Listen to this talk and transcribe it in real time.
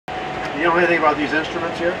You know anything about these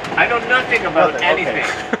instruments here? I know nothing about anything.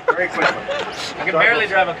 Okay. Very quickly. I can barely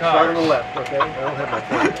drive a car. Start on the left, okay? I don't have my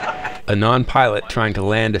phone. A non-pilot trying to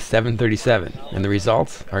land a 737, and the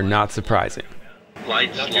results are not surprising.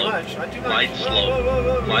 Light slope, light slope,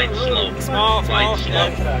 light slope, Small, light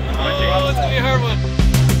slope. Oh, it's gonna be a hard one.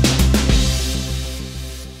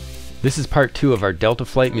 This is part 2 of our Delta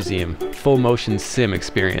Flight Museum full motion sim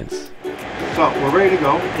experience. So, we're ready to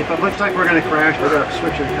go. If it looks like we're going to crash, we're going to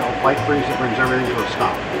switch it to flight freeze that brings everything to a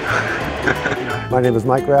stop. My name is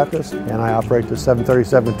Mike Rathis, and I operate the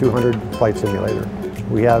 737-200 flight simulator.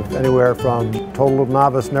 We have anywhere from total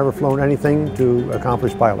novice, never flown anything, to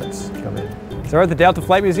accomplished pilots come in. So we're at the Delta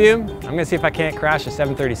Flight Museum. I'm going to see if I can't crash a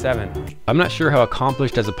 737. I'm not sure how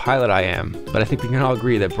accomplished as a pilot I am, but I think we can all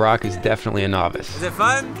agree that Brock is definitely a novice. Is it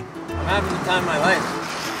fun? I'm having the time of my life.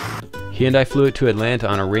 He and I flew it to Atlanta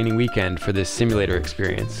on a rainy weekend for this simulator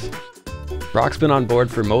experience. Brock's been on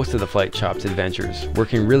board for most of the Flight Shop's adventures,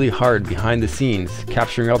 working really hard behind the scenes,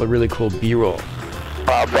 capturing all the really cool B-roll.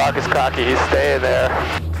 Brock is cocky, he's staying there.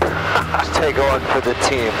 Just take one for the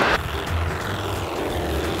team.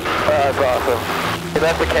 Oh, that's awesome. He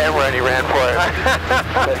left the camera and he ran for it.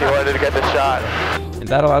 He wanted to get the shot. And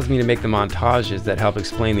that allows me to make the montages that help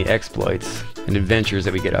explain the exploits and adventures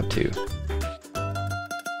that we get up to.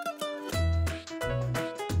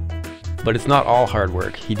 But it's not all hard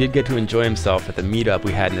work. He did get to enjoy himself at the meetup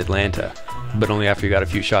we had in Atlanta, but only after he got a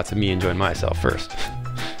few shots of me enjoying myself first.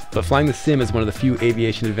 But flying the sim is one of the few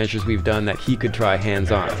aviation adventures we've done that he could try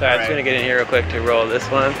hands-on. So I'm just going to get in here real quick to roll this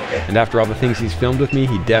one. And after all the things he's filmed with me,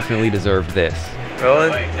 he definitely deserved this.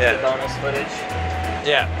 Rolling? Yeah. Bonus footage.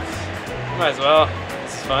 Yeah. Might as well.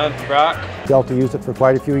 It's fun. Brock? Delta used it for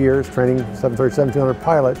quite a few years, training 737-200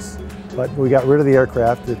 pilots, but we got rid of the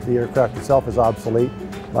aircraft. The aircraft itself is obsolete,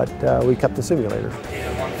 but we kept the simulator.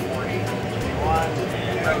 140,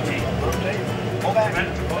 51, rotate. Pull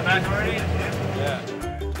back already? Yeah.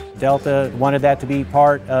 Delta wanted that to be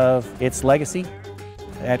part of its legacy.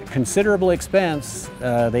 At considerable expense,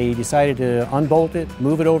 they decided to unbolt it,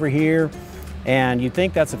 move it over here, and you'd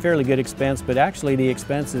think that's a fairly good expense, but actually the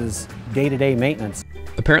expense is day-to-day maintenance.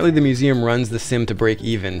 Apparently the museum runs the sim to break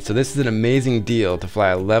even, so this is an amazing deal to fly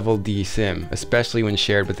a level D sim, especially when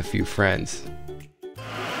shared with a few friends.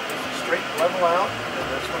 Straight level out,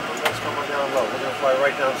 and this one's coming down low. We're going to fly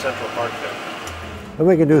right down Central Park there. And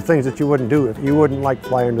we can do things that you wouldn't do if you wouldn't like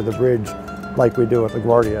fly under the bridge like we do at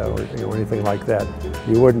LaGuardia or anything like that.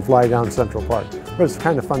 You wouldn't fly down Central Park. But it's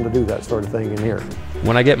kind of fun to do that sort of thing in here.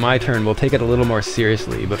 When I get my turn, we'll take it a little more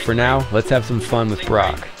seriously, but for now, let's have some fun with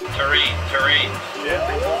Brock. Terrain. Yeah.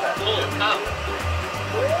 Pull up.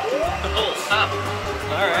 Pull up.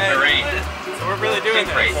 All right. Terrain. So we're really doing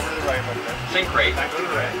Sink rate. this. Over to the right one there. Sink rate. Back to the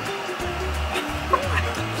right.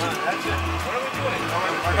 That's it. What are we doing?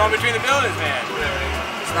 We're going between the buildings, man.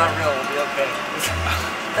 It's not real. It'll be okay.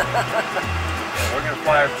 Yeah, we're going to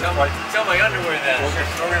fly. Tell my underwear then.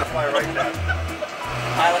 We're going to fly right down.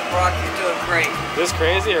 Pilot Brock, you're doing great. This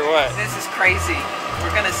crazy or what? This is crazy.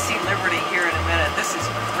 We're gonna see Liberty here in a minute. This is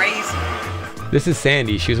crazy. This is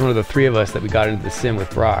Sandy. She was one of the 3 of us that we got into the sim with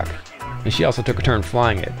Brock, and she also took a turn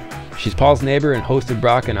flying it. She's Paul's neighbor and hosted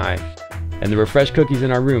Brock and I, and there were fresh cookies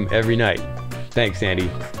in our room every night. Thanks,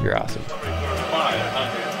 Sandy. You're awesome. Terrain.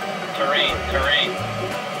 Okay.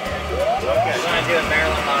 We're gonna do a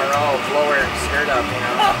Marilyn Monroe, blow her skirt up, you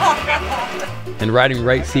know. And riding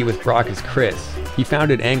right seat with Brock is Chris. He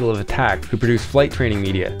founded Angle of Attack, who produced flight training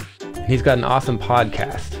media. And he's got an awesome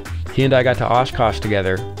podcast. He and I got to Oshkosh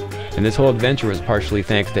together, and this whole adventure was partially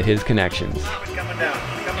thanks to his connections. Coming down.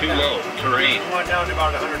 Too low. Terrain. We're going down to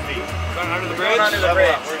about 100 feet. Going under the bridge? Under the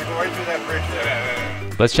bridge. We're going to go right through that bridge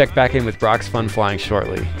there. Let's check back in with Brock's fun flying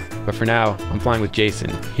shortly. But for now, I'm flying with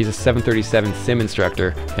Jason. He's a 737 sim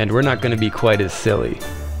instructor, and we're not going to be quite as silly.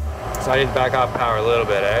 So I need to back off power a little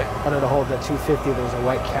bit, eh? Under the hold at 250, there's a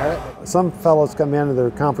white carrot. Some fellows come in and they're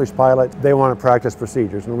accomplished pilots. They want to practice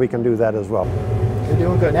procedures, and we can do that as well. You're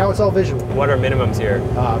doing good. Now it's all visual. What are minimums here?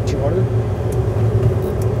 200.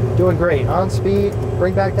 Doing great. On speed.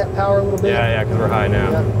 Bring back that power a little bit. Yeah, because we're high now.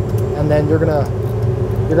 Yeah. And then you're gonna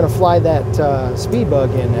fly that speed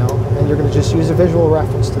bug in now, and you're gonna just use a visual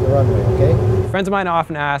reference to the runway. Okay. Friends of mine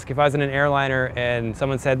often ask if I was in an airliner and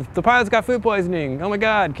someone said, the pilot's got food poisoning, oh my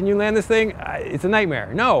God, can you land this thing? It's a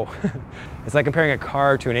nightmare. No. It's like comparing a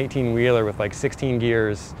car to an 18-wheeler with like 16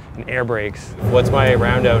 gears and air brakes. What's my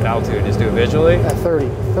round out altitude? Just do it visually? At 30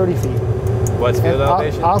 feet. What's field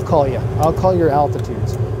elevation? I'll call your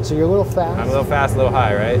altitudes. So you're a little fast. I'm a little fast, a little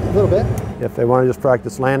high, right? A little bit. If they want to just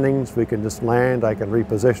practice landings, we can just land. I can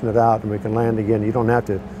reposition it out and we can land again. You don't have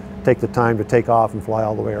to take the time to take off and fly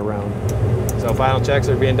all the way around. So final checks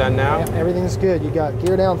are being done now? Yeah, everything's good. You got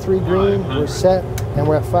gear down 3 green, we're set, and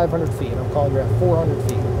we're at 500 feet. I'm calling you at 400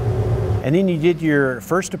 feet. And then you did your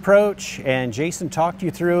first approach, and Jason talked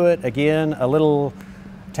you through it. Again, a little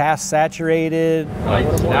task saturated.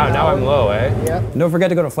 Now I'm low, eh? Yeah. And don't forget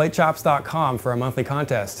to go to flightchops.com for our monthly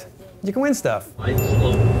contest. You can win stuff.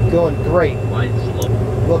 Going great.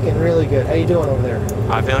 Looking really good. How you doing over there?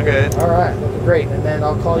 I'm feeling good. All right, looking great. And then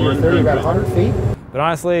I'll call you at 30, about 100 feet. But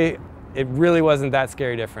honestly, it really wasn't that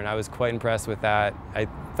scary different. I was quite impressed with that. I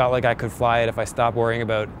felt like I could fly it if I stopped worrying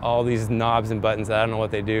about all these knobs and buttons that I don't know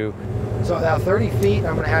what they do. So now 30 feet,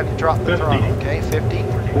 I'm gonna have you drop the throttle, okay? 50.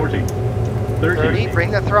 40. 30,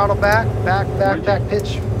 bring the throttle back, back,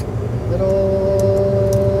 pitch. You're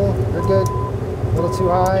good. A little too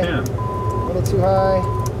high. 10. A little too high.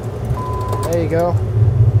 There you go.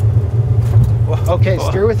 Okay,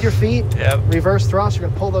 steer with your feet. Yep. Reverse thrust, you're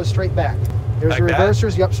gonna pull those straight back. There's your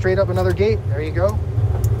reversers, you up straight up another gate. There you go.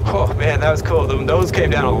 Oh man, that was cool. Those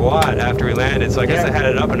came down a lot after we landed, so I guess I had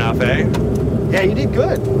it up enough, eh? Yeah, you did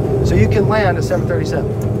good. So you can land a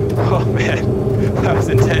 737. Oh man, that was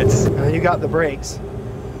intense. And then you got the brakes.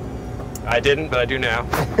 I didn't, but I do now.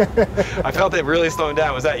 I felt it really slowing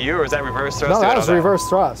down. Was that you, or was that reverse thrust? No, that was reverse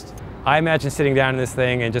thrust. I imagined sitting down in this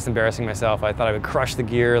thing and just embarrassing myself. I thought I would crush the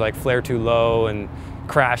gear, like flare too low and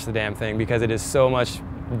crash the damn thing, because it is so much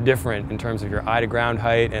different in terms of your eye to ground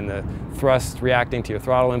height and the thrust reacting to your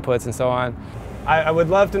throttle inputs and so on. I would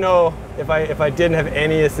love to know if I didn't have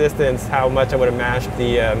any assistance, how much I would have mashed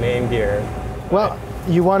the main gear. Well,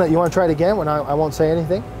 you want to try it again when I won't say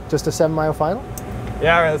anything? Just a 7-mile final?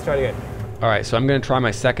 Yeah, all right, let's try it again. All right, so I'm gonna try my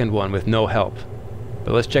second one with no help.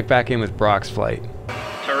 But let's check back in with Brock's flight.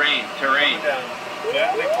 Terrain.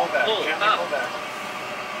 Gently pull back. Pull up.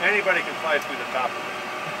 Anybody can fly through the top of it.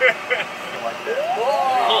 Like that.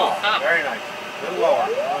 Pull up. Very nice. A little lower.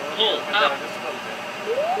 Pull up. Just a little bit.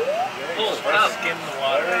 Pull Just up. skim the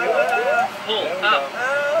water. Pull There we up.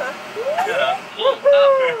 go. Pull up.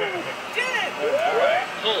 All right.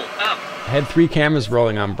 Pull up. I had 3 cameras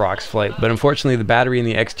rolling on Brock's flight, but unfortunately the battery in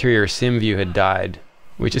the exterior sim view had died,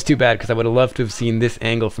 which is too bad because I would have loved to have seen this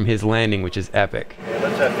angle from his landing, which is epic. Okay,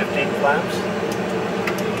 let's have 15 flaps.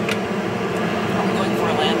 Are we going for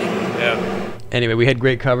a landing? Yeah. Anyway, we had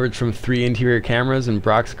great coverage from 3 interior cameras, and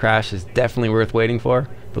Brock's crash is definitely worth waiting for,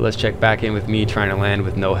 but let's check back in with me trying to land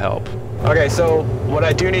with no help. Okay, so what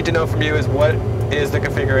I do need to know from you is what is the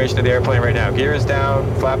configuration of the airplane right now. Gear is down,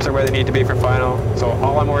 flaps are where they need to be for final, so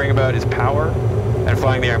all I'm worrying about is power and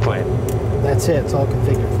flying the airplane. That's it, it's all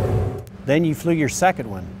configured for you. Then you flew your second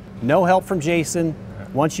one. No help from Jason.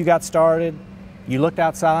 Once you got started, you looked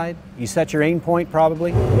outside, you set your aim point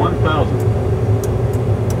probably. 1,000.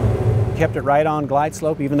 Kept it right on glide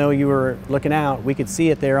slope, even though you were looking out. We could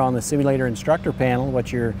see it there on the simulator instructor panel,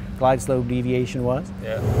 what your glide slope deviation was.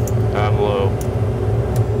 Yeah. I'm low.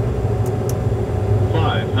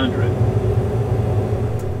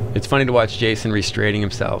 500. It's funny to watch Jason restraining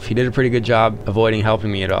himself. He did a pretty good job avoiding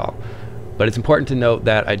helping me at all. But it's important to note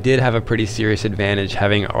that I did have a pretty serious advantage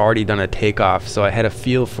having already done a takeoff, so I had a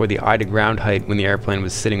feel for the eye to ground height when the airplane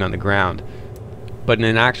was sitting on the ground. But in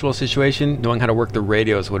an actual situation, knowing how to work the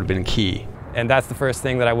radios would have been key. And that's the first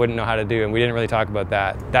thing that I wouldn't know how to do, and we didn't really talk about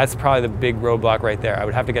that. That's probably the big roadblock right there. I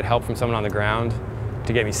would have to get help from someone on the ground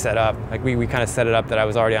to get me set up. Like we kind of set it up that I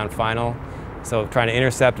was already on final. So trying to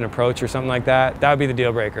intercept an approach or something like that, that would be the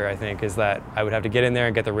deal breaker, I think, is that I would have to get in there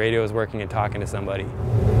and get the radios working and talking to somebody.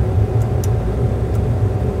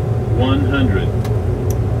 100.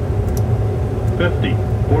 50.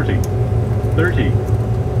 40. 30.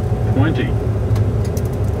 20.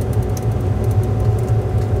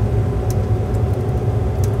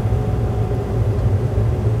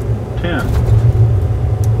 10.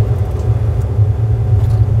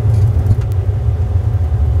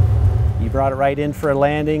 Brought it right in for a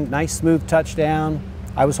landing. Nice smooth touchdown.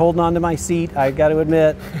 I was holding on to my seat, I got to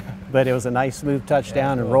admit, but it was a nice smooth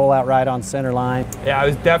touchdown and roll out right on center line. Yeah, I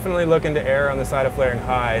was definitely looking to err on the side of flaring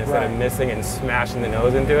high instead of missing and smashing the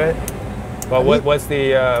nose into it. But what's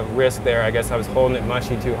the risk there? I guess I was holding it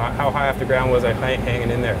mushy too. How high off the ground was I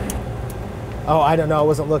hanging in there? Oh, I don't know. I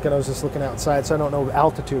wasn't looking. I was just looking outside, so I don't know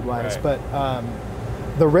altitude-wise. But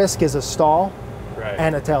the risk is a stall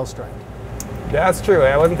and a tail strike. That's true.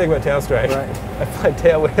 I wasn't thinking about tail strike. Right. I fly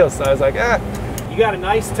tail wheels, so I was like, ah. You got a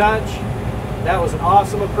nice touch. That was an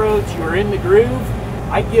awesome approach. You were in the groove.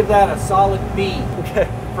 I'd give that a solid B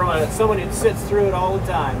from someone who sits through it all the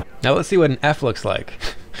time. Now let's see what an F looks like.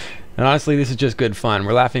 And honestly, this is just good fun.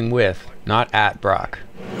 We're laughing with, not at Brock.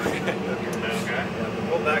 Okay.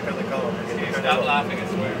 Pull back on the column. Stop laughing, I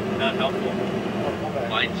swear. Not helpful.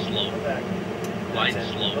 Flight slow. Glide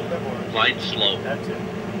slope. Glide slope. That's it.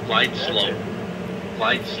 Glide slope.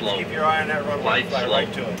 Glide slope. Keep your eye on that runway. Glide Fly slope.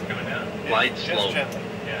 right to it. Coming down. Glide Just slope. gently.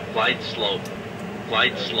 Yeah. Glide slope.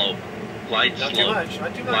 Glide slope. Glide Not too slope. much.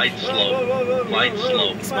 Not too much. Glide slope. Glide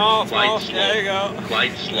slope. Small, Glide small. slope. There you go.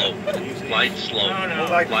 Glide slope. Glide slope. Pull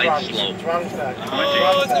back the Glide throttles. slope. Throttles back.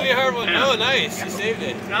 Oh, it's gonna be a hard one. Oh, nice. You saved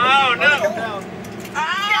it. No, no.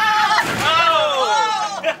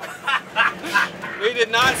 Oh! We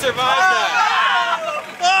did not survive that.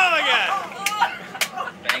 Oh my god.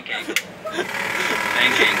 Bank angle.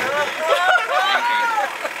 Bank angle.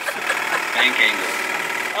 Bank angle.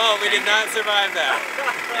 Oh, we did not survive that.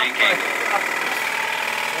 Bank angle.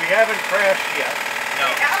 We haven't crashed yet. No.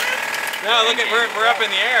 No, look at we're up in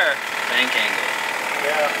the air. Bank angle.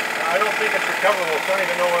 Yeah, I don't think it's recoverable. So I don't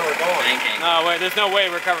even know where we're going. Bank angle. No, wait, there's no way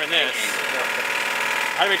we're covering this.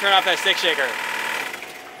 How do we turn off that stick shaker?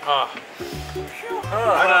 Oh.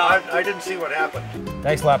 I didn't see what happened.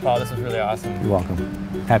 Thanks a lot, Paul. This was really awesome. You're welcome.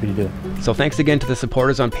 Happy to do it. So thanks again to the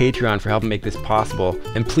supporters on Patreon for helping make this possible,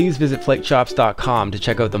 and please visit FlightShops.com to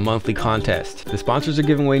check out the monthly contest. The sponsors are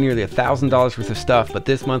giving away nearly $1,000 worth of stuff, but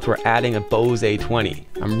this month we're adding a Bose A20.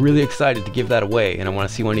 I'm really excited to give that away, and I want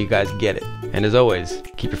to see one of you guys get it. And as always,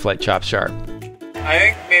 keep your flight chops sharp. I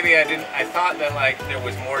think maybe I thought that like there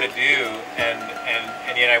was more to do, and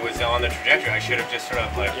yet I was on the trajectory. I should have just sort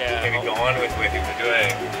of like maybe gone with the way things were doing,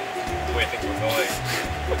 the way things were going.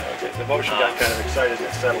 Okay, the motion got kind of excited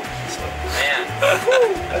and settled. Man,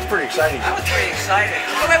 That's pretty exciting. I was pretty excited.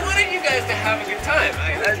 But I wanted you guys to have a good time.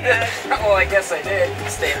 Well, I guess I did.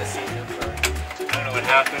 Stay in the seat. I don't know what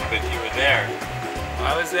happened, but you were there.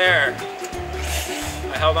 I was there.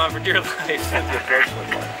 I held on for dear life. The approach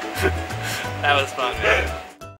looked like. That was fun, man.